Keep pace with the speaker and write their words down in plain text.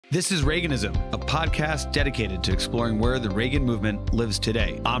This is Reaganism, a podcast dedicated to exploring where the Reagan movement lives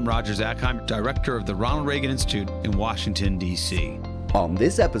today. I'm Roger Zackheim, director of the Ronald Reagan Institute in Washington, D.C. On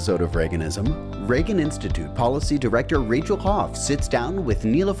this episode of Reaganism, Reagan Institute Policy Director Rachel Hoff sits down with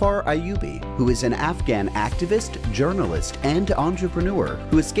Nilofar Ayoubi, who is an Afghan activist, journalist, and entrepreneur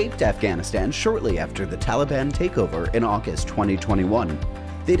who escaped Afghanistan shortly after the Taliban takeover in August 2021.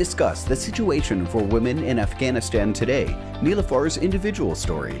 They discuss the situation for women in Afghanistan today, Nilofar's individual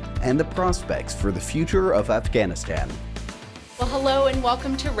story, and the prospects for the future of Afghanistan. Well, hello and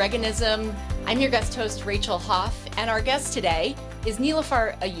welcome to Reaganism. I'm your guest host, Rachel Hoff, and our guest today is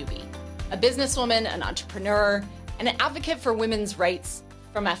Nilofar Ayoubi, a businesswoman, an entrepreneur, and an advocate for women's rights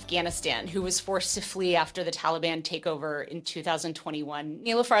from Afghanistan, who was forced to flee after the Taliban takeover in 2021.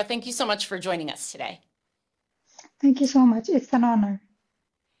 Nilofar, thank you so much for joining us today. Thank you so much. It's an honor.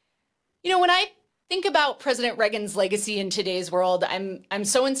 You know, when I think about President Reagan's legacy in today's world, I'm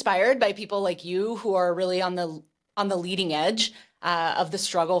so inspired by people like you who are really on the leading edge of the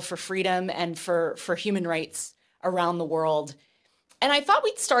struggle for freedom and for human rights around the world. And I thought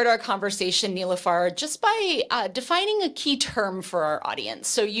we'd start our conversation, Nilofar, just by defining a key term for our audience.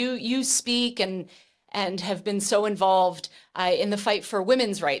 So you speak and have been so involved in the fight for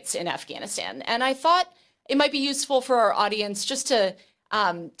women's rights in Afghanistan. And I thought it might be useful for our audience just to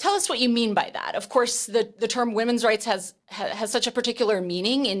tell us what you mean by that. Of course, the term women's rights has such a particular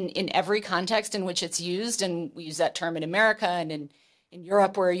meaning in every context in which it's used, and we use that term in America and in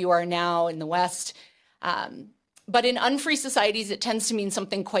Europe, where you are now, in the West. But in unfree societies, it tends to mean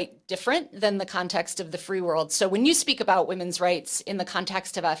something quite different than the context of the free world. So when you speak about women's rights in the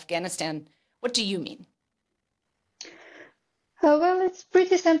context of Afghanistan, what do you mean? Well, it's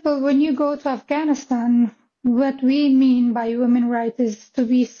pretty simple. When you go to Afghanistan, what we mean by women's rights is to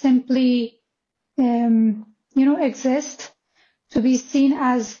be simply, exist, to be seen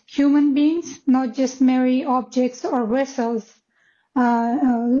as human beings, not just mere objects or vessels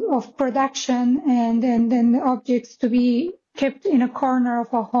of production, and then objects to be kept in a corner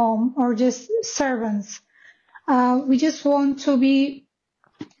of a home or just servants. We just want to be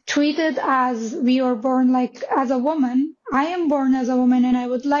treated as we are born, like as a woman. I am born as a woman and I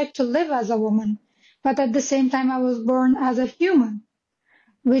would like to live as a woman. But at the same time, I was born as a human,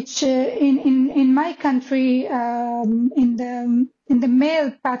 which in my country, in the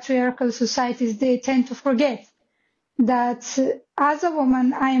male patriarchal societies, they tend to forget that as a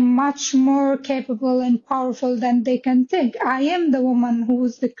woman, I am much more capable and powerful than they can think. I am the woman who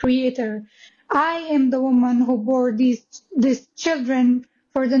is the creator. I am the woman who bore these children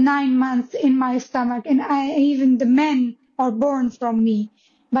for the 9 months in my stomach, and even the men are born from me.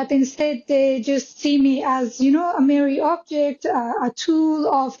 But instead, they just see me as, a mere object, a tool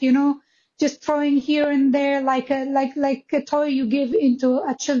of, just throwing here and there like a toy you give into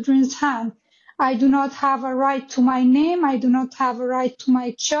a children's hand. I do not have a right to my name. I do not have a right to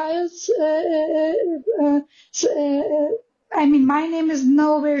my child's. My name is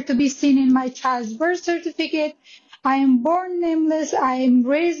nowhere to be seen in my child's birth certificate. I am born nameless, I am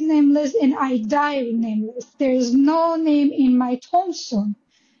raised nameless, and I die nameless. There is no name in my tombstone.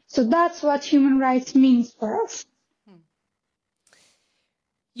 So that's what human rights means for us.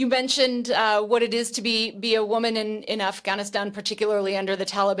 You mentioned what it is to be a woman in Afghanistan, particularly under the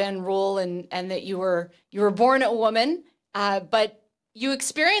Taliban rule, and that you were born a woman, but you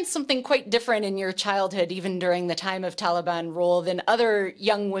experienced something quite different in your childhood, even during the time of Taliban rule, than other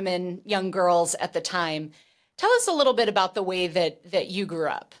young women, young girls at the time. Tell us a little bit about the way that you grew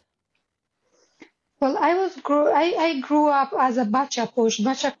up. Well, I grew up as a bacha-posh.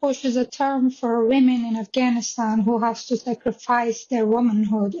 Bacha-posh is a term for women in Afghanistan who have to sacrifice their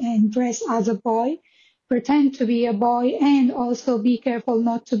womanhood and dress as a boy, pretend to be a boy, and also be careful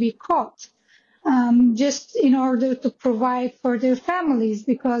not to be caught, just in order to provide for their families,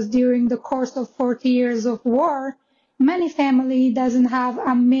 because during the course of 40 years of war, many families doesn't have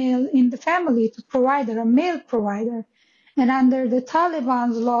a male in the family to provide, or a male provider. And under the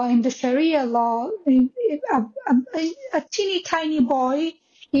Taliban's law, in the Sharia law, a teeny tiny boy,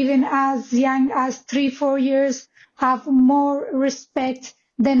 even as young as 3-4 years, have more respect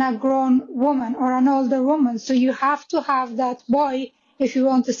than a grown woman or an older woman. So you have to have that boy if you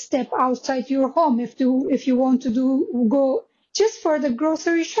want to step outside your home, if you want to go just for the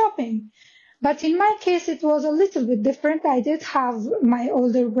grocery shopping. But in my case, it was a little bit different. I did have my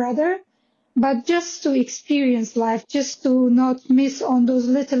older brother, but just to experience life, just to not miss on those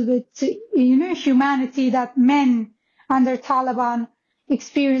little bit, humanity that men under Taliban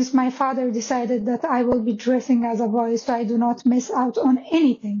experience, my father decided that I will be dressing as a boy so I do not miss out on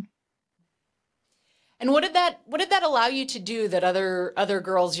anything. And what did that allow you to do that other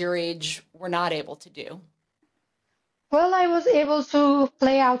girls your age were not able to do? Well, I was able to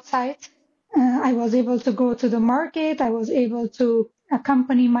play outside. I was able to go to the market. I was able to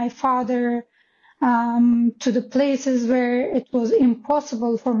accompany my father to the places where it was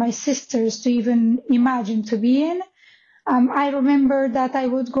impossible for my sisters to even imagine to be in. I remember that I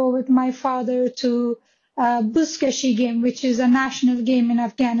would go with my father to Buzkashi game, which is a national game in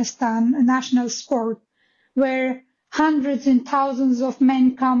Afghanistan, a national sport, where hundreds and thousands of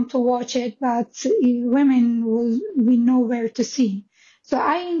men come to watch it, but women will be nowhere to see. So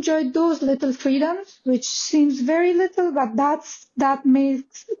I enjoyed those little freedoms, which seems very little, but that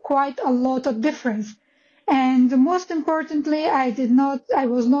makes quite a lot of difference. And most importantly, I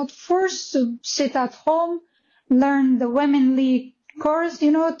was not forced to sit at home, learn the womanly course,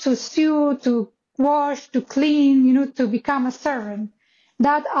 to sew, to wash, to clean, to become a servant.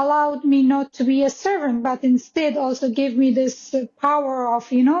 That allowed me not to be a servant, but instead also gave me this power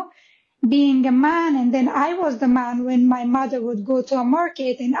of, being a man. And then I was the man when my mother would go to a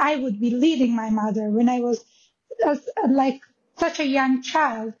market, and I would be leading my mother when I was like such a young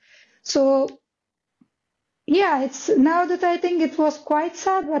child. So yeah, it's now that I think it was quite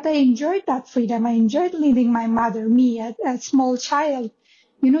sad, but I enjoyed that freedom. I enjoyed leading my mother, me, a small child,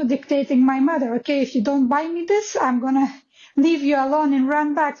 dictating my mother, okay, if you don't buy me this, I'm going to leave you alone and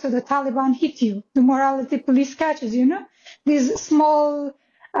run back so the Taliban hit you. The morality police catches, these small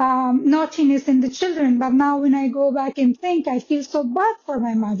naughtiness in the children. But now when I go back and think, I feel so bad for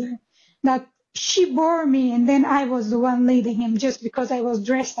my mother that she bore me and then I was the one leading him just because I was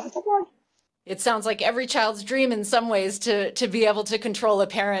dressed as a boy. It sounds like every child's dream in some ways to be able to control a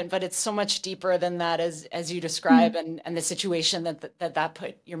parent, but it's so much deeper than that, as you describe, and the situation that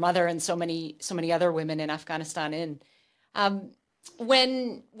put your mother and so many other women in Afghanistan in.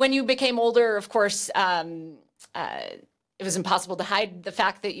 When you became older, of course, it was impossible to hide the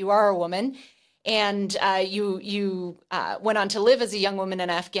fact that you are a woman, and you went on to live as a young woman in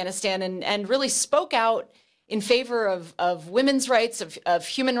Afghanistan and really spoke out in favor of women's rights, of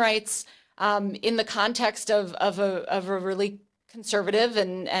human rights. In the context of a really conservative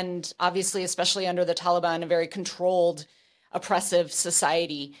and obviously, especially under the Taliban, a very controlled, oppressive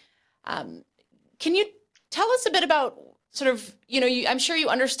society. Can you tell us a bit about sort of, I'm sure you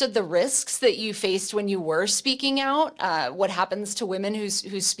understood the risks that you faced when you were speaking out, what happens to women who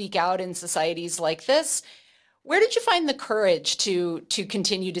speak out in societies like this. Where did you find the courage to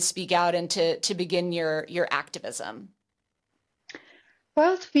continue to speak out and to begin your activism?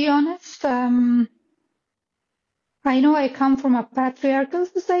 Well, to be honest, I know I come from a patriarchal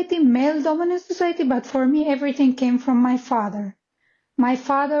society, male-dominant society, but for me, everything came from my father. My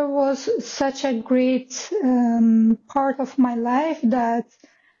father was such a great part of my life that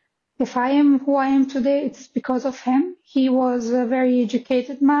if I am who I am today, it's because of him. He was a very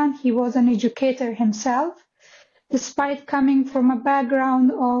educated man. He was an educator himself, despite coming from a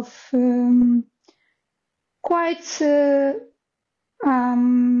background of quite...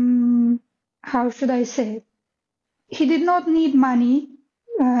 how should I say it? He did not need money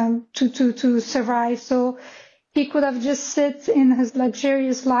to survive, so he could have just sit in his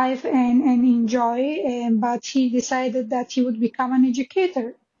luxurious life and enjoy, but he decided that he would become an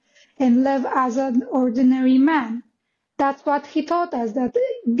educator and live as an ordinary man. That's what he taught us, that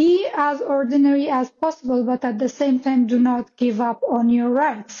be as ordinary as possible, but at the same time do not give up on your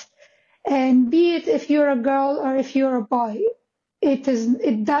rights. And be it if you're a girl or if you're a boy, it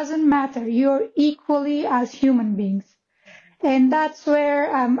doesn't matter. You're equally as human beings. And that's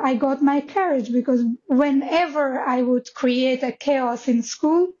where I got my courage, because whenever I would create a chaos in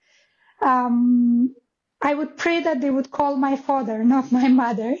school, I would pray that they would call my father, not my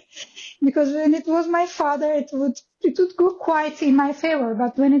mother, because when it was my father, it would go quite in my favor.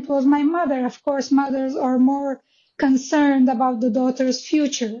 But when it was my mother, of course, mothers are more concerned about the daughter's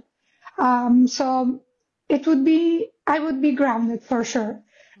future. So I would be grounded for sure.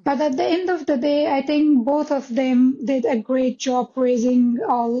 But at the end of the day, I think both of them did a great job raising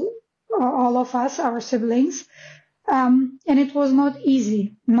all of us, our siblings. And it was not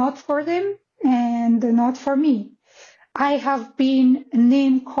easy, not for them and not for me. I have been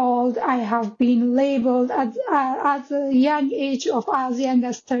name called, I have been labeled at a young age of as young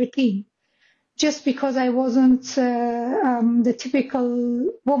as 13, just because I wasn't the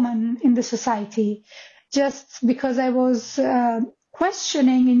typical woman in the society, just because I was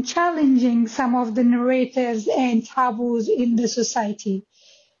questioning and challenging some of the narratives and taboos in the society,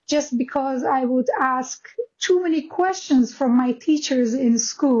 just because I would ask too many questions from my teachers in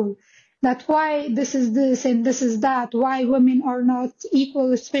school, that why this is this and this is that, why women are not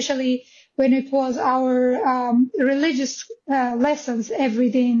equal, especially when it was our religious lessons every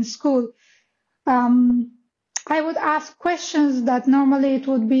day in school. I would ask questions that normally it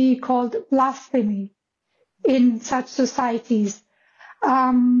would be called blasphemy in such societies.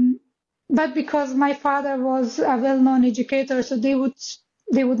 But because my father was a well-known educator, so they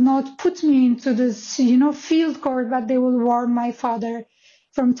would not put me into this, field court, but they will warn my father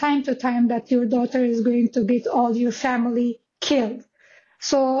from time to time that your daughter is going to get all your family killed.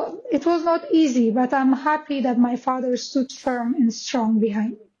 So it was not easy, but I'm happy that my father stood firm and strong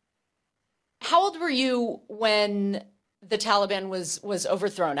behind me. How old were you when the Taliban was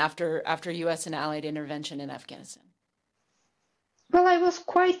overthrown after U.S. and Allied intervention in Afghanistan? Well, I was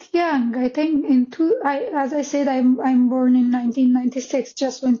quite young. I think as I said, I'm born in 1996,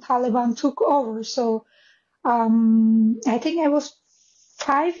 just when Taliban took over. So I think I was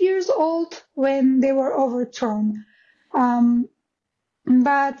 5 years old when they were overthrown.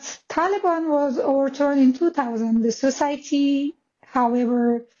 But Taliban was overthrown in 2000. The society,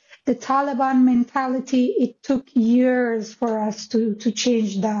 however, the Taliban mentality, it took years for us to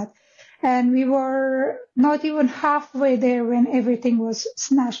change that. And we were not even halfway there when everything was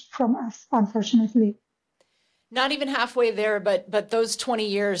snatched from us, unfortunately. Not even halfway there, but those 20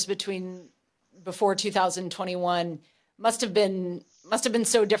 years before 2021 must have been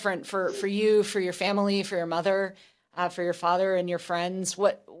so different for you, for your family, for your mother, for your father and your friends.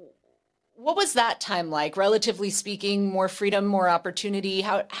 What was that time like, relatively speaking? More freedom, more opportunity?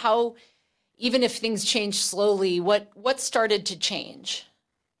 How even if things changed slowly, what started to change?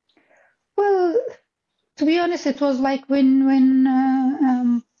 Well, to be honest, it was like when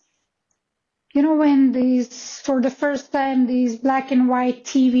for the first time, these black and white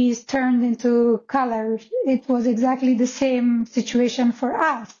TVs turned into color. It was exactly the same situation for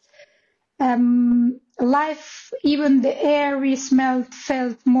us. Life, even the air we smelled,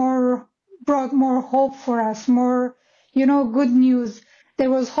 brought more hope for us, more, good news.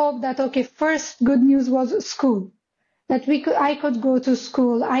 There was hope that, okay, first good news was school. That I could go to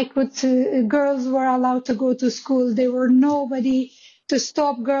school. Girls were allowed to go to school. There were nobody to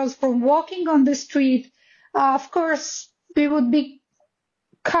stop girls from walking on the street. Of course, we would be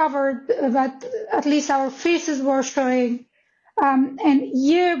covered, but at least our faces were showing. And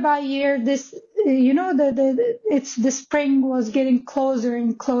year by year, this, the spring was getting closer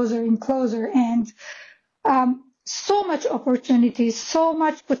and closer and closer, and so much opportunity, so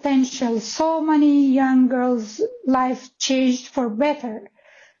much potential, so many young girls' life changed for better,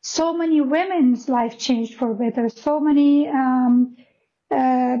 so many women's life changed for better, so many,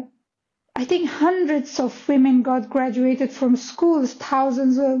 I think hundreds of women got graduated from schools,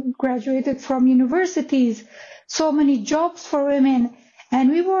 thousands graduated from universities, so many jobs for women, and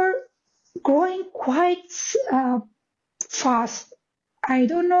we were growing quite fast. I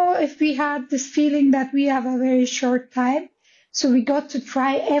don't know if we had this feeling that we have a very short time, so we got to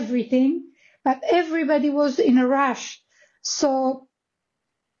try everything, but everybody was in a rush. So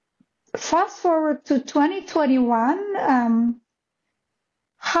fast forward to 2021,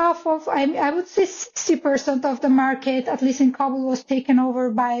 I would say 60% of the market, at least in Kabul, was taken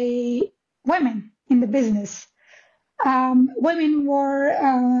over by women in the business. Women were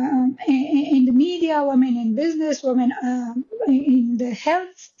in the media, women in business, women in the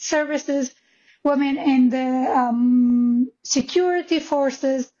health services, women in the security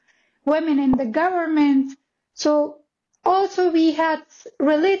forces, women in the government. So also we had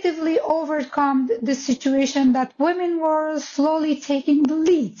relatively overcome the situation that women were slowly taking the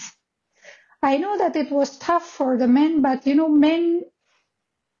lead. I know that it was tough for the men, but men,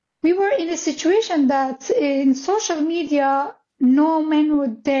 we were in a situation that in social media, no man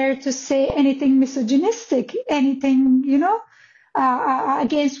would dare to say anything misogynistic, anything,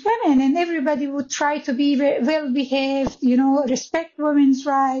 against women, and everybody would try to be well behaved, respect women's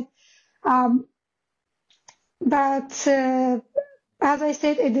rights. But as I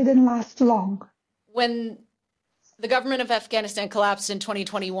said, it didn't last long. When the government of Afghanistan collapsed in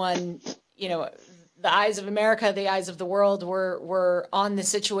 2021, the eyes of America, the eyes of the world were on the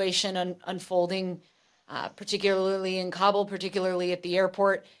situation unfolding, particularly in Kabul, particularly at the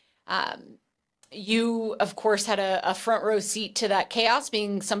airport. You, of course, had a front row seat to that chaos,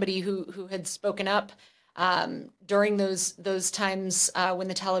 being somebody who had spoken up during those times when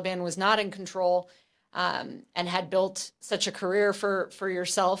the Taliban was not in control, and had built such a career for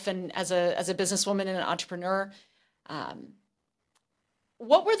yourself and as a businesswoman and an entrepreneur.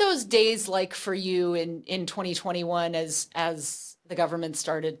 What were those days like for you in 2021 as the government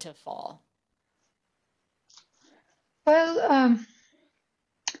started to fall? Well,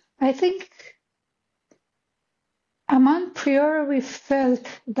 I think a month prior, we felt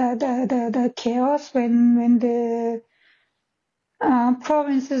the chaos when the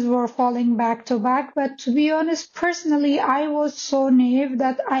provinces were falling back to back. But to be honest, personally, I was so naive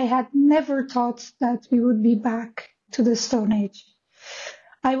that I had never thought that we would be back to the Stone Age.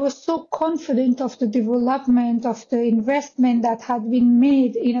 I was so confident of the development, of the investment that had been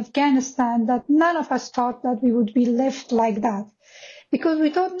made in Afghanistan, that none of us thought that we would be left like that. Because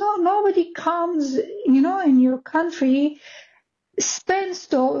we thought, no, nobody comes, in your country, spends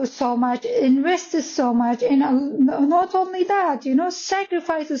so much, invests so much, and not only that,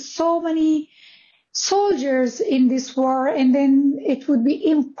 sacrifices so many soldiers in this war, and then it would be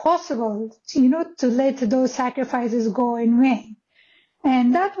impossible, to let those sacrifices go in vain.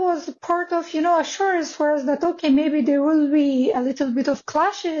 And that was part of, assurance for us that, okay, maybe there will be a little bit of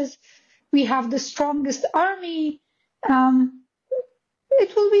clashes. We have the strongest army.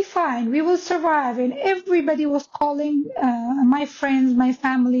 It will be fine. We will survive. And everybody was calling, my friends, my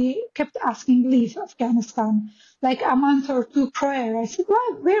family kept asking, leave Afghanistan, like a month or two prior. I said,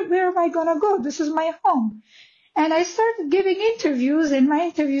 well, where am I going to go? This is my home. And I started giving interviews, and my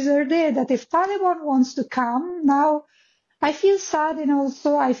interviews are there that if Taliban wants to come, now I feel sad, and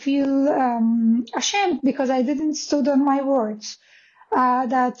also I feel ashamed because I didn't stood on my words.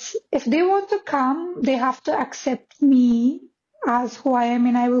 That if they want to come, they have to accept me as who I am,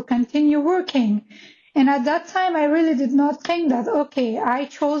 and I will continue working. And at that time, I really did not think that, okay, I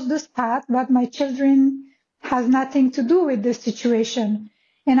chose this path, but my children has nothing to do with this situation.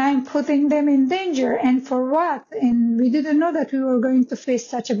 And I'm putting them in danger. And for what? And we didn't know that we were going to face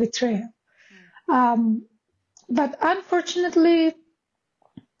such a betrayal. But unfortunately,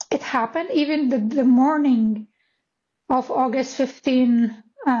 it happened. Even the morning of August 15,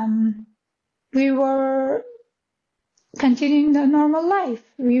 we were continuing the normal life.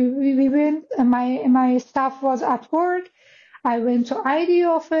 We went, my staff was at work. I went to ID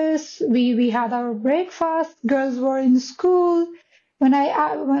office. We had our breakfast. Girls were in school. When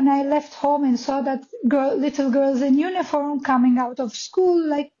I left home and saw that little girls in uniform coming out of school,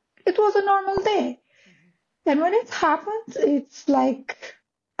 like it was a normal day. And when it happened, it's like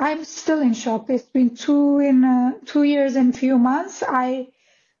I'm still in shock. It's been 2 years and few months. I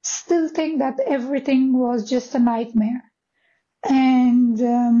still think that everything was just a nightmare. And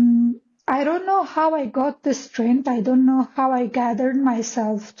I don't know how I got the strength. I don't know how I gathered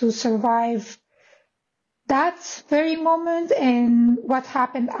myself to survive that very moment and what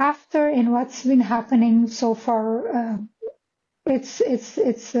happened after and what's been happening so far. It's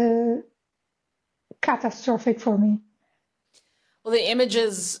catastrophic for me. Well, the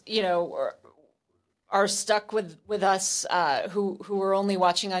images, are stuck with us who were only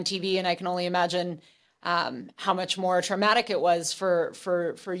watching on TV, and I can only imagine how much more traumatic it was for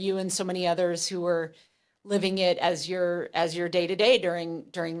you and so many others who were living it as your day to day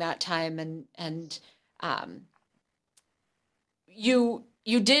during that time. And you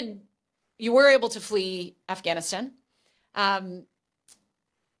were able to flee Afghanistan.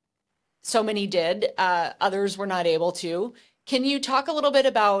 So many did. Others were not able to. Can you talk a little bit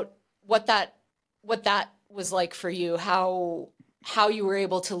about what that was like for you? How you were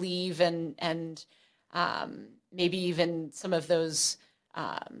able to leave and maybe even some of those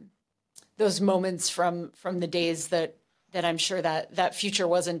moments from the days that I'm sure that future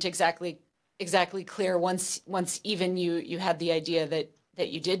wasn't exactly clear once even you had the idea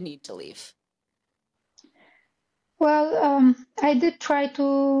that you did need to leave. Well, I did try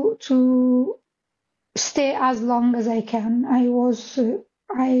to stay as long as I can. I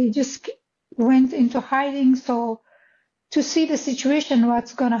just went into hiding so to see the situation,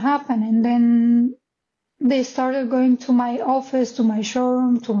 what's going to happen. And then they started going to my office, to my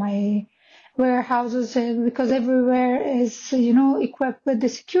showroom, to my warehouses, because everywhere is, equipped with the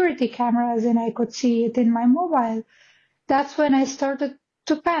security cameras, and I could see it in my mobile. That's when I started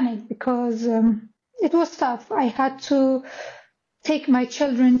to panic because it was tough. I had to take my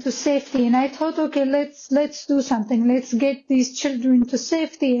children to safety, and I thought, okay, let's do something. Let's get these children to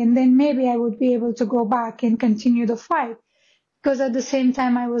safety, and then maybe I would be able to go back and continue the fight. Because at the same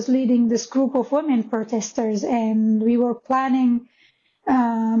time, I was leading this group of women protesters, and we were planning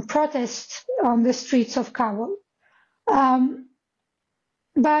protests on the streets of Kabul. But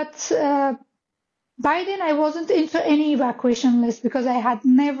by then, I wasn't into any evacuation list because I had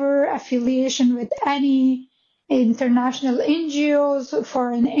never affiliation with any international NGOs,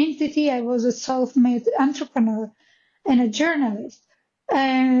 foreign entity. I was a self-made entrepreneur and a journalist.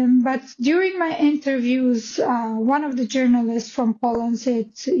 But during my interviews, one of the journalists from Poland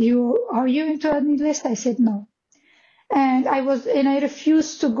said, are you into any list? I said no. And I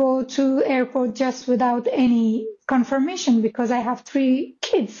refused to go to airport just without any confirmation because I have 3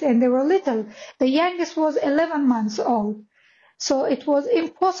 kids and they were little. The youngest was 11 months old. So it was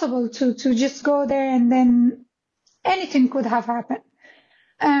impossible to just go there, and then anything could have happened.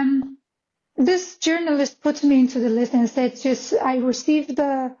 This journalist put me into the list and said, I received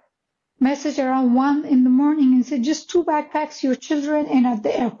the message around 1 in the morning and said, just 2 backpacks, your children, and at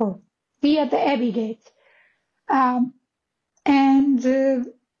the airport. Be at the Abbey Gate.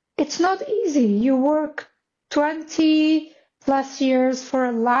 It's not easy. You work 20 plus years for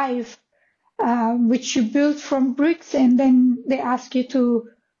a life, which you build from bricks, and then they ask you to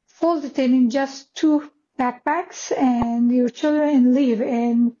fold it in just 2 backpacks and your children leave.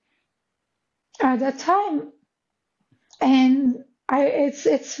 And at that time, and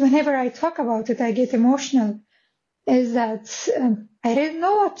it's whenever I talk about it, I get emotional, is that I didn't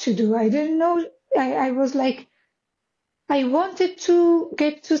know what to do. I didn't know. I was like, I wanted to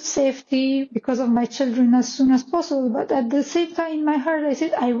get to safety because of my children as soon as possible, but at the same time in my heart I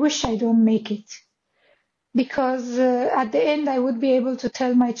said, I wish I don't make it. Because at the end I would be able to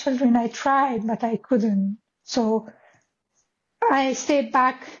tell my children I tried, but I couldn't. So I stayed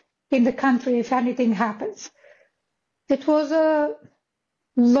back in the country if anything happens. It was a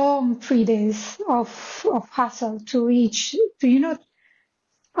long 3 days of hassle to reach.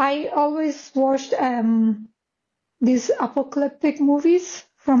 I always watched these apocalyptic movies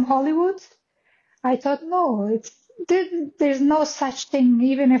from Hollywood. I thought, no, there's no such thing.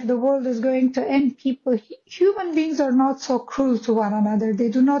 Even if the world is going to end, human beings are not so cruel to one another. They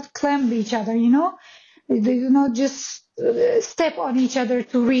do not clamp each other, They do not just step on each other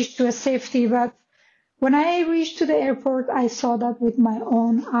to reach to a safety. But when I reached to the airport, I saw that with my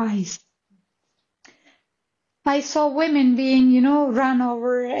own eyes. I saw women being, run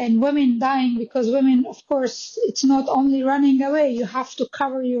over, and women dying because women, of course, it's not only running away. You have to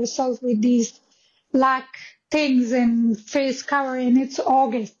cover yourself with these black things and face cover, and it's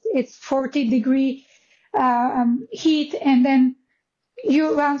August. It's 40-degree heat, and then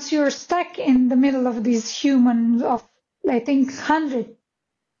once you're stuck in the middle of these humans of, I think,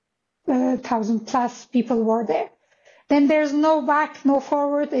 100,000 plus people were there. Then there's no back, no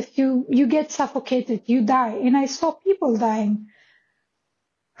forward. If you get suffocated, you die. And I saw people dying.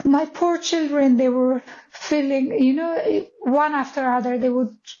 My poor children, they were feeling, one after other, they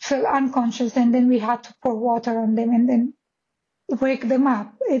would feel unconscious, and then we had to pour water on them and then wake them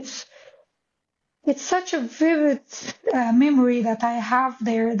up. It's such a vivid memory that I have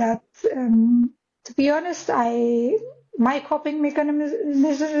there that, to be honest, my coping mechanism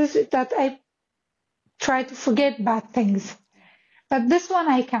is that I try to forget bad things. But this one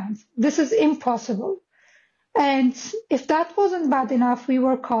I can't. This is impossible. And if that wasn't bad enough, we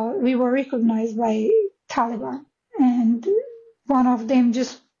were recognized by Taliban. And one of them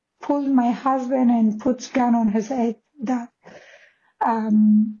just pulled my husband and put a gun on his head. That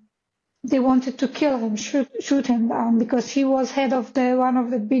they wanted to kill him, shoot him down, because he was head of one of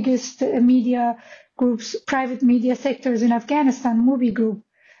the biggest media groups, private media sectors in Afghanistan, Mubi Group,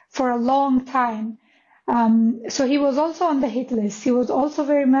 for a long time. So he was also on the hit list. He was also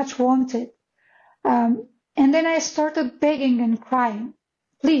very much wanted. And then I started begging and crying.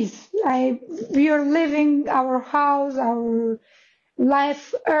 Please, we are living our house, our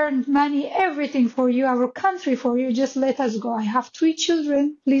life, earned money, everything for you, our country for you. Just let us go. I have 3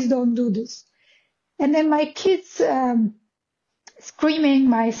 children. Please don't do this. And then my kids screaming,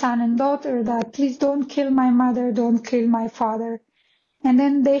 my son and daughter, that please don't kill my mother, don't kill my father. And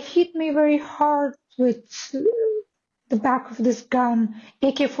then they hit me very hard with the back of this gun,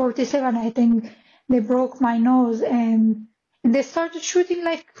 AK-47, I think. They broke my nose, and they started shooting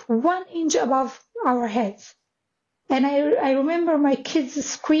like 1 inch above our heads. And I remember my kids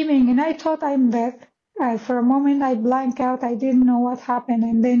screaming, and I thought I'm dead. For a moment, I blanked out. I didn't know what happened.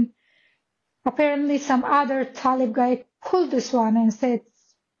 And then apparently some other Talib guy pulled this one and said,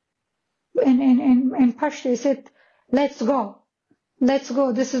 and Pashto said, let's go. Let's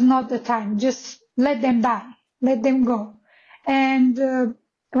go. This is not the time. Just let them die. Let them go. And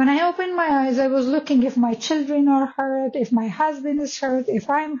when I opened my eyes, I was looking if my children are hurt, if my husband is hurt, if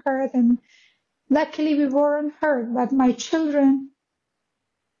I'm hurt. And luckily we weren't hurt. But my children,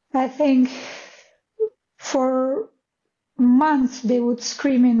 I think for months they would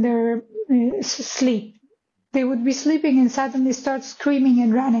scream in their sleep. They would be sleeping and suddenly start screaming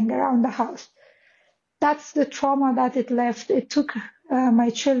and running around the house. That's the trauma that it left. It took my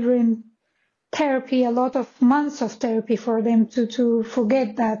children therapy, a lot of months of therapy for them to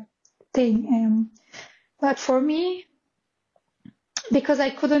forget that thing. But for me, because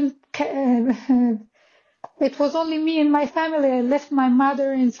I couldn't it was only me and my family. I left my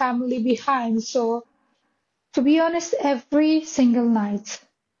mother and family behind. So to be honest, every single night,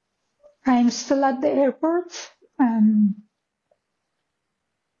 I'm still at the airport.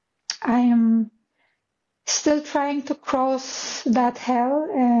 I am still trying to cross that hell,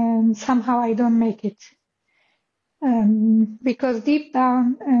 and somehow I don't make it. Because deep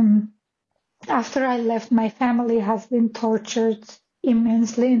down, after I left, my family has been tortured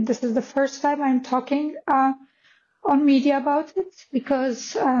immensely. And this is the first time I'm talking on media about it,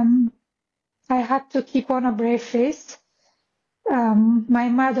 because I had to keep on a brave face. My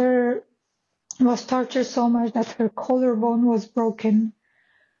mother was tortured so much that her collarbone was broken.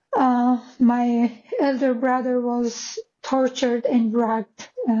 My elder brother was tortured and dragged.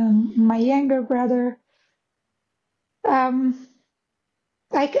 My younger brother, I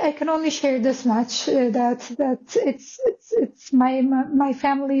can only share this much, that it's my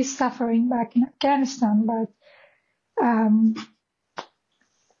family is suffering back in Afghanistan, but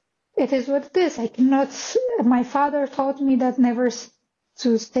it is what it is. I cannot. My father taught me that never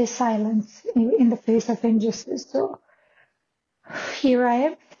to stay silent in the face of injustice. So here I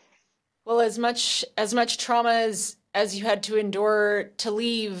am. Well, as much trauma as you had to endure to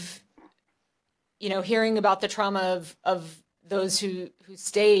leave, hearing about the trauma of those who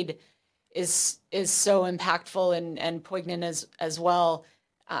stayed is so impactful and poignant as well.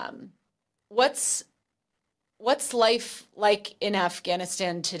 What's life like in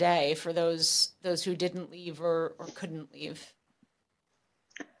Afghanistan today for those who didn't leave or couldn't leave?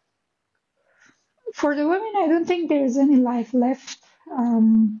 For the women, I don't think there's any life left.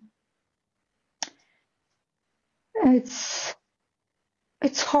 It's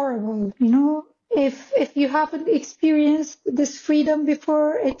horrible, If you haven't experienced this freedom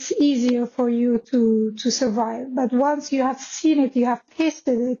before, it's easier for you to survive. But once you have seen it, you have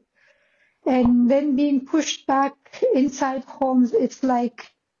tasted it, and then being pushed back inside homes, it's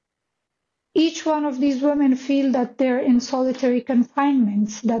like each one of these women feel that they're in solitary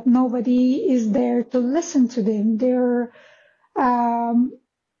confinement, that nobody is there to listen to them. They're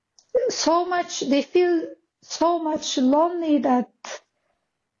they feel so much lonely that,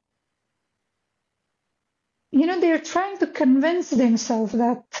 they're trying to convince themselves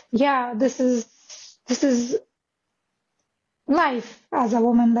that, yeah, this is life as a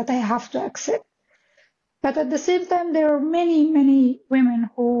woman that I have to accept. But at the same time, there are many, many women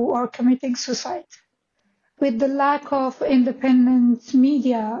who are committing suicide. With the lack of independent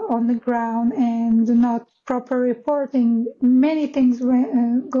media on the ground and not proper reporting, many things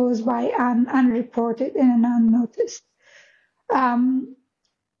goes by unreported and unnoticed.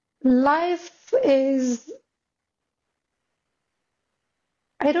 Life is,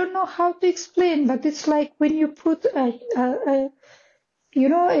 I don't know how to explain, but it's like when you put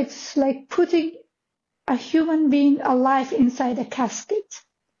it's like putting a human being alive inside a casket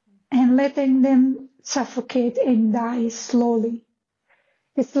and letting them suffocate and die slowly.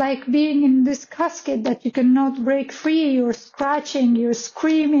 It's like being in this casket that you cannot break free. You're scratching, you're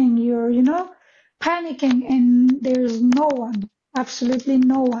screaming, you're, panicking, and there's no one, absolutely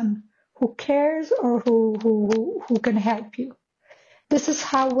no one who cares or who can help you. This is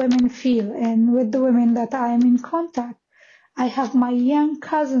how women feel. And with the women that I am in contact, I have my young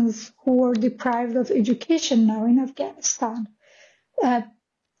cousins who are deprived of education now in Afghanistan.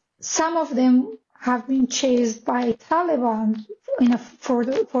 Some of them have been chased by Taliban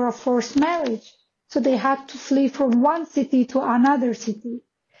for a forced marriage. So they had to flee from one city to another city.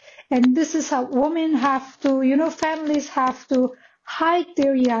 And this is how women have to, families have to hide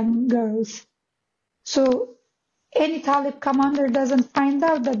their young girls. So any Talib commander doesn't find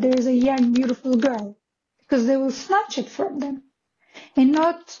out that there is a young, beautiful girl, because they will snatch it from them. And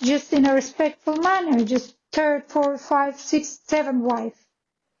not just in a respectful manner, just third, fourth, five, six, seven wife.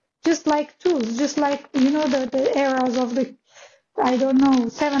 Just like tools, just like, the eras of the,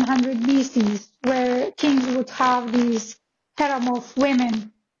 700 BCs, where kings would have these harem of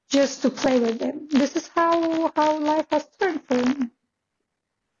women just to play with them. This is how life has turned for them.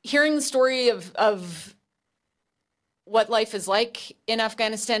 Hearing the story of what life is like in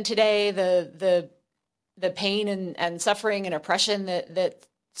Afghanistan today, the pain and suffering and oppression that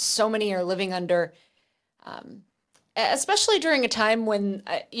so many are living under, especially during a time when,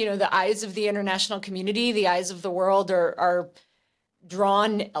 the eyes of the international community, the eyes of the world are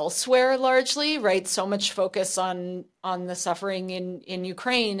drawn elsewhere largely, right? So much focus on the suffering in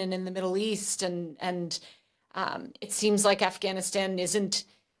Ukraine and in the Middle East. And it seems like Afghanistan isn't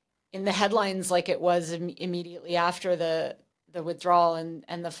in the headlines like it was immediately after the withdrawal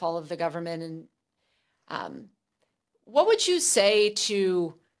and the fall of the government. And what would you say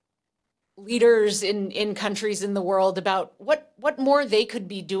to leaders in countries in the world about what more they could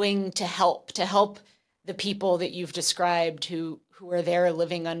be doing to help the people that you've described who are there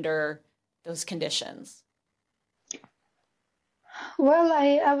living under those conditions? Well,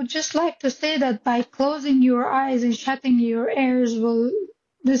 I would just like to say that by closing your eyes and shutting your ears,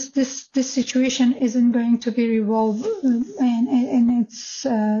 this situation isn't going to be resolved, and it's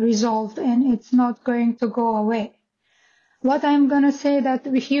resolved, and it's not going to go away. What I'm going to say that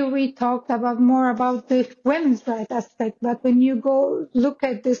here we talked more about the women's rights aspect, but when you go look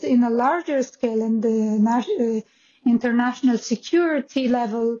at this in a larger scale in the international security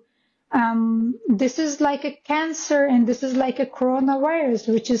level, this is like a cancer, and this is like a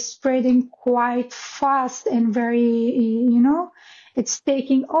coronavirus, which is spreading quite fast and very, it's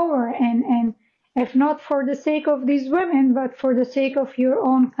taking over. And if not for the sake of these women, but for the sake of your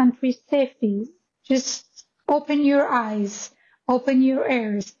own country's safety, just open your eyes, open your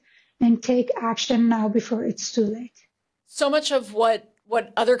ears, and take action now before it's too late. So much of what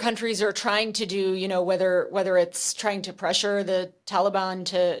other countries are trying to do, whether it's trying to pressure the Taliban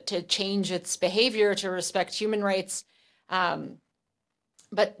to change its behavior, to respect human rights,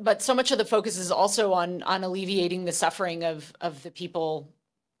 but so much of the focus is also on alleviating the suffering of the people,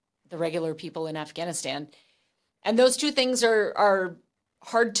 the regular people in Afghanistan. And those two things are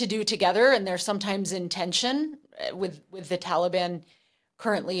hard to do together, and they're sometimes in tension with the Taliban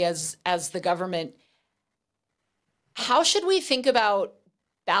currently as the government. How should we think about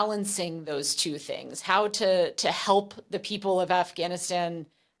balancing those two things? How to help the people of Afghanistan,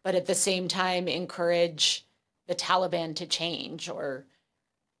 but at the same time encourage the Taliban to change? Or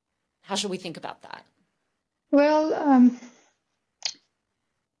how should we think about that? Well,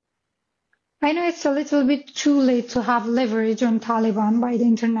 I know it's a little bit too late to have leverage on Taliban by the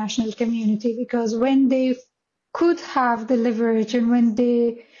international community, because when they could have the leverage, and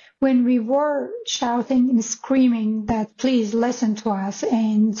when we were shouting and screaming that please listen to us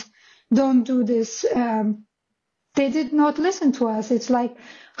and don't do this, they did not listen to us. It's like,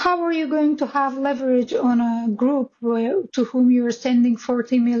 how are you going to have leverage on a group to whom you're sending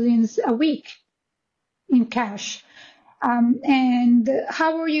 40 million a week in cash? And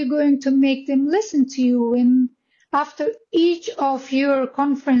how are you going to make them listen to you when after each of your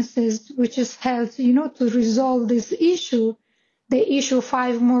conferences, which is held, to resolve this issue, they issue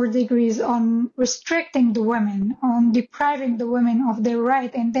 5 more degrees on restricting the women, on depriving the women of their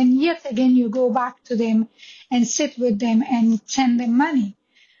right, and then yet again you go back to them and sit with them and send them money.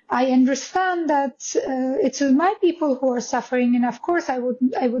 I understand that it's my people who are suffering, and of course I would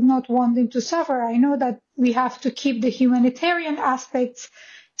not want them to suffer. I know that we have to keep the humanitarian aspects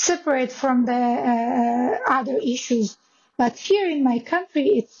separate from the other issues. But here in my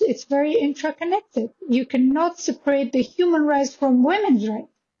country, it's very interconnected. You cannot separate the human rights from women's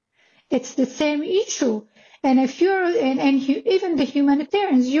rights. It's the same issue. And if even the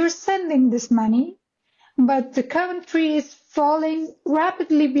humanitarians, you're sending this money, but the country is falling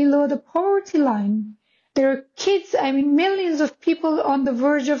rapidly below the poverty line. There are kids, millions of people on the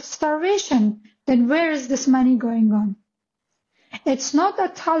verge of starvation. Then where is this money going on? It's not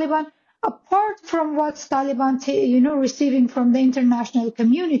that Taliban, apart from what's Taliban, receiving from the international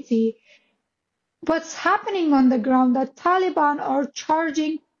community, what's happening on the ground, that Taliban are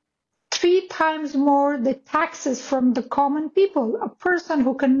charging 3 times more the taxes from the common people, a person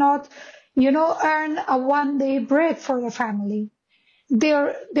who cannot, earn a one-day bread for the family.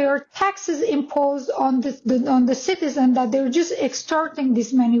 There are taxes imposed on the citizen that they're just extorting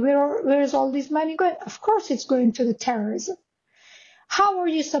this money. Where is all this money going? Of course, it's going to the terrorism. How are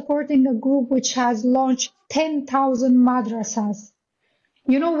you supporting a group which has launched 10,000 madrasas?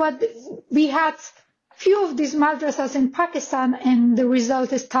 You know what? We had few of these madrasas in Pakistan, and the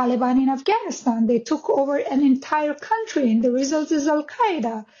result is Taliban in Afghanistan. They took over an entire country, and the result is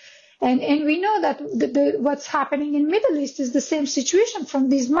Al-Qaeda. And we know that what's happening in Middle East is the same situation from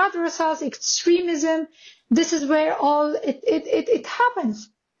these madrasas, extremism. This is where all it happens.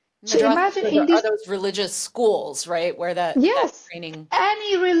 So imagine are those religious schools, right, where that training?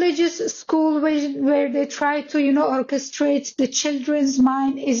 Any religious school where they try to orchestrate the children's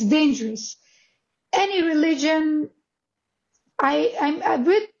mind is dangerous. Any religion, I'm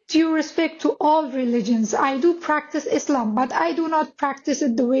with due respect to all religions. I do practice Islam, but I do not practice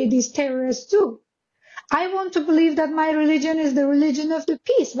it the way these terrorists do. I want to believe that my religion is the religion of the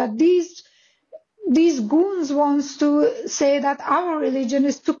peace, but these goons wants to say that our religion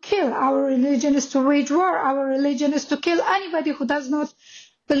is to kill, our religion is to wage war, our religion is to kill anybody who does not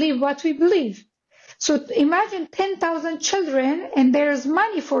believe what we believe. So imagine 10,000 children, and there's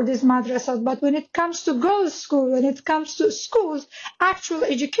money for these madrasas, but when it comes to girls' school, when it comes to schools, actual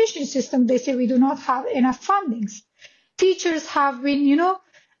education system, they say we do not have enough fundings. Teachers have been,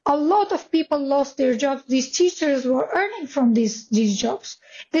 a lot of people lost their jobs. These teachers were earning from these jobs.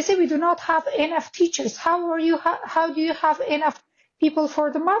 They say we do not have enough teachers. How do you have enough people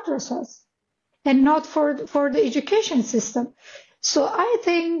for the madrasas and not for the education system? So I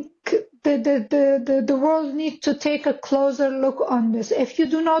think the world needs to take a closer look on this. If you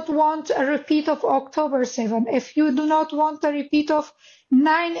do not want a repeat of October 7, if you do not want a repeat of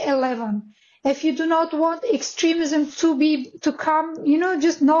 9/11, if you do not want extremism to come,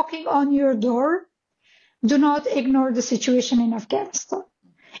 just knocking on your door, do not ignore the situation in Afghanistan.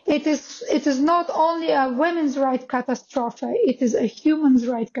 It is not only a women's right catastrophe, it is a human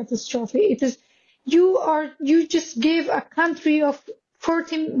right catastrophe. It is you just gave a country of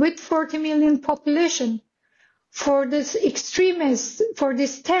 40 million population for this extremists, for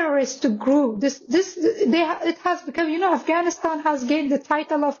these terrorists to grow. It has become, Afghanistan has gained the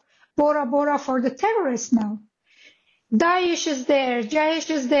title of Bora Bora for the terrorists now. Daesh is there,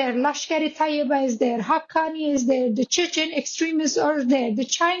 Jaish is there, Lashkar-e-Taiba is there, Haqqani is there, the Chechen extremists are there, the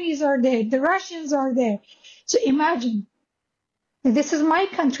Chinese are there, the Russians are there. So imagine, this is my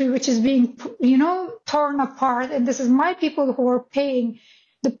country which is being, torn apart, and this is my people who are paying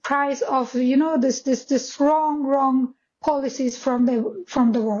the price of, this wrong policies from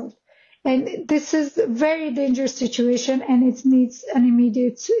the world. And this is a very dangerous situation, and it needs an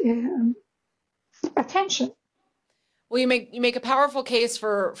immediate attention. Well, you make a powerful case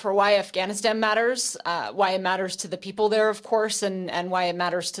for why Afghanistan matters, why it matters to the people there, of course, and why it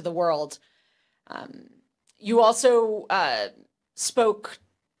matters to the world. You also spoke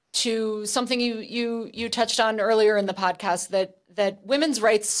to something you touched on earlier in the podcast, that women's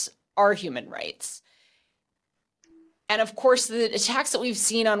rights are human rights. And of course, the attacks that we've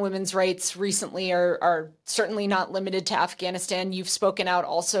seen on women's rights recently are certainly not limited to Afghanistan. You've spoken out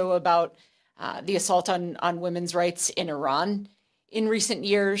also about the assault on women's rights in Iran in recent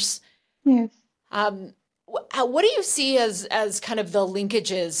years. Yes. What do you see as kind of the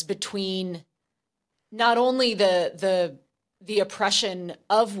linkages between not only the oppression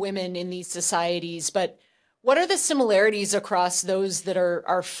of women in these societies, but what are the similarities across those that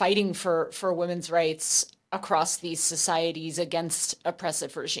are fighting for women's rights across these societies against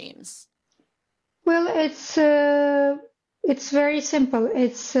oppressive regimes? Well, it's very simple.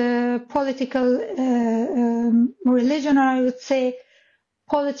 It's political religion, or I would say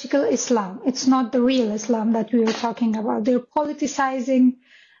political Islam. It's not the real Islam that we were talking about. They're politicizing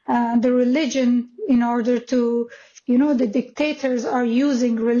the religion in order to, the dictators are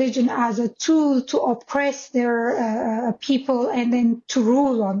using religion as a tool to oppress their people and then to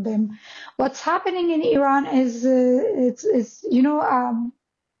rule on them. What's happening in Iran is,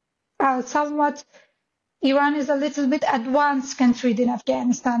 somewhat, Iran is a little bit advanced country than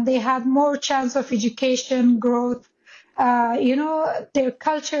Afghanistan. They had more chance of education, growth. Their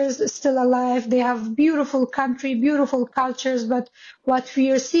culture is still alive. They have beautiful country, beautiful cultures. But what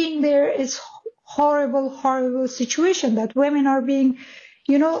we are seeing there is horrible situation that women are being,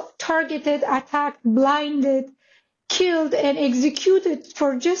 targeted, attacked, blinded, killed, and executed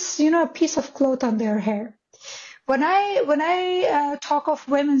for just, a piece of cloth on their hair. When I talk of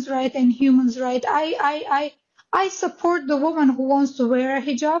women's right and human's right, I support the woman who wants to wear a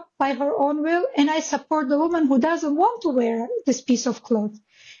hijab by her own will, and I support the woman who doesn't want to wear this piece of cloth.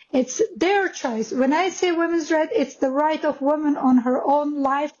 It's their choice. When I say women's right, it's the right of woman on her own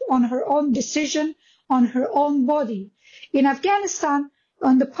life, on her own decision, on her own body. In Afghanistan,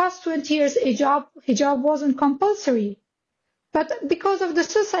 on the past 20 years, hijab wasn't compulsory. But because of the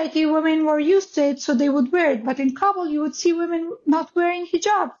society, women were used to it, so they would wear it. But in Kabul, you would see women not wearing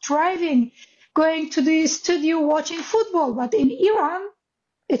hijab, driving, going to the studio, watching football. But in Iran,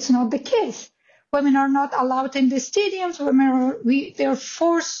 it's not the case. Women are not allowed in the stadiums. They're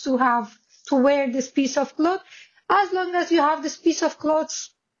forced to wear this piece of cloth. As long as you have this piece of cloth,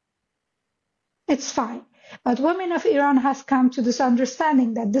 it's fine. But women of Iran has come to this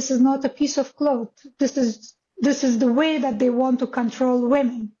understanding that this is not a piece of cloth. This is the way that they want to control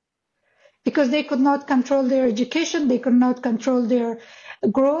women, because they could not control their education, they could not control their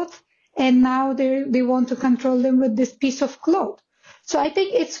growth, and now they want to control them with this piece of cloth. So I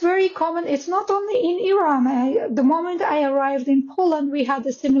think it's very common. It's not only in Iran. The moment I arrived in Poland, we had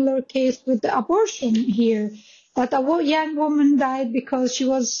a similar case with the abortion here, that a young woman died because she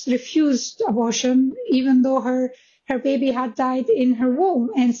was refused abortion, even though her baby had died in her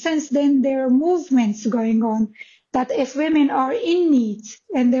womb. And since then, there are movements going on that if women are in need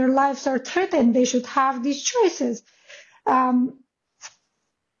and their lives are threatened, they should have these choices.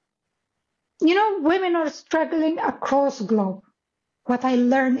 Women are struggling across the globe. What I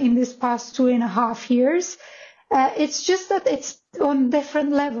learned in this past 2.5 years, it's just that it's on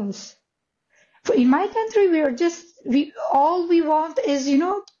different levels. In my country, all we want is,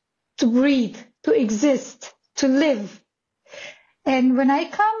 to breathe, to exist, to live. And when I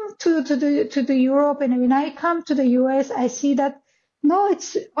come to the Europe and when I come to the US, I see that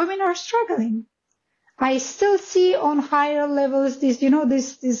women are struggling. I still see on higher levels these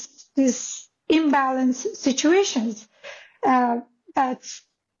imbalance situations. I'm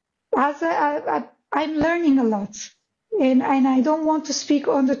learning a lot, and I don't want to speak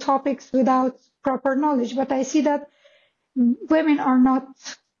on the topics without proper knowledge, but I see that women are not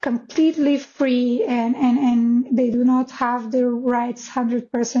completely free and they do not have their rights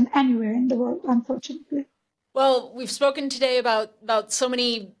 100% anywhere in the world, unfortunately. Well, we've spoken today about so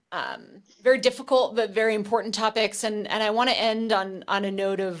many very difficult but very important topics, and I want to end on a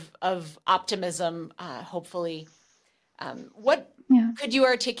note of optimism, hopefully. Could you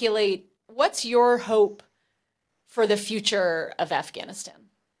articulate, what's your hope for the future of Afghanistan?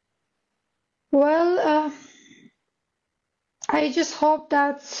 Well, I just hope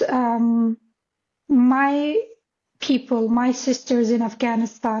that my people, my sisters in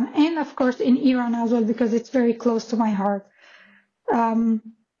Afghanistan, and of course in Iran as well, because it's very close to my heart,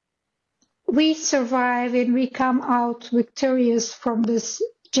 we survive and we come out victorious from this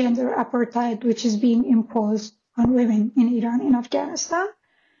gender apartheid which is being imposed on women in Iran and Afghanistan.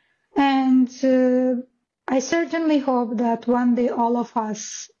 And I certainly hope that one day all of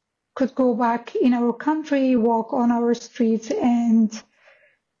us could go back in our country, walk on our streets, and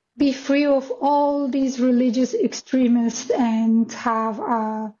be free of all these religious extremists and have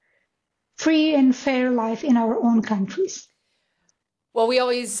a free and fair life in our own countries. Well, we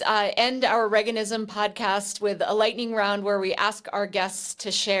always end our Reaganism podcast with a lightning round where we ask our guests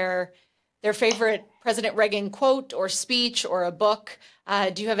to share their favorite President Reagan quote or speech or a book.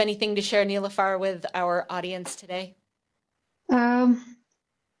 Do you have anything to share, Nilofar, with our audience today?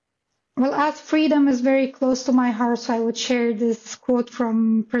 Well, as freedom is very close to my heart, so I would share this quote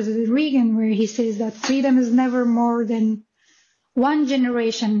from President Reagan, where he says that freedom is never more than one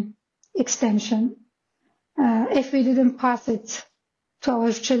generation extension if we didn't pass it to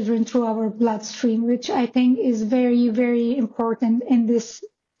our children through our bloodstream, which I think is very, very important in this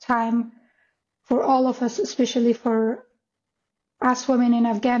time for all of us, especially for us women in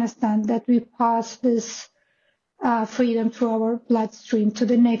Afghanistan, that we pass this freedom through our bloodstream to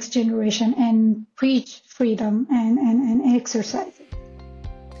the next generation and preach freedom and exercise it.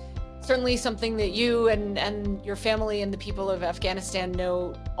 Certainly something that you and your family and the people of Afghanistan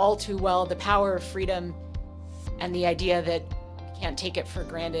know all too well, the power of freedom and the idea that we can't take it for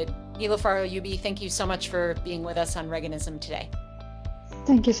granted. Nilofar Ayoubi, thank you so much for being with us on Reaganism today.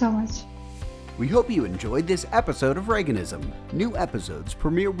 Thank you so much. We hope you enjoyed this episode of Reaganism. New episodes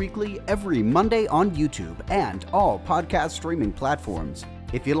premiere weekly every Monday on YouTube and all podcast streaming platforms.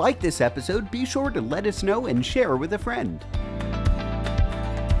 If you like this episode, be sure to let us know and share with a friend.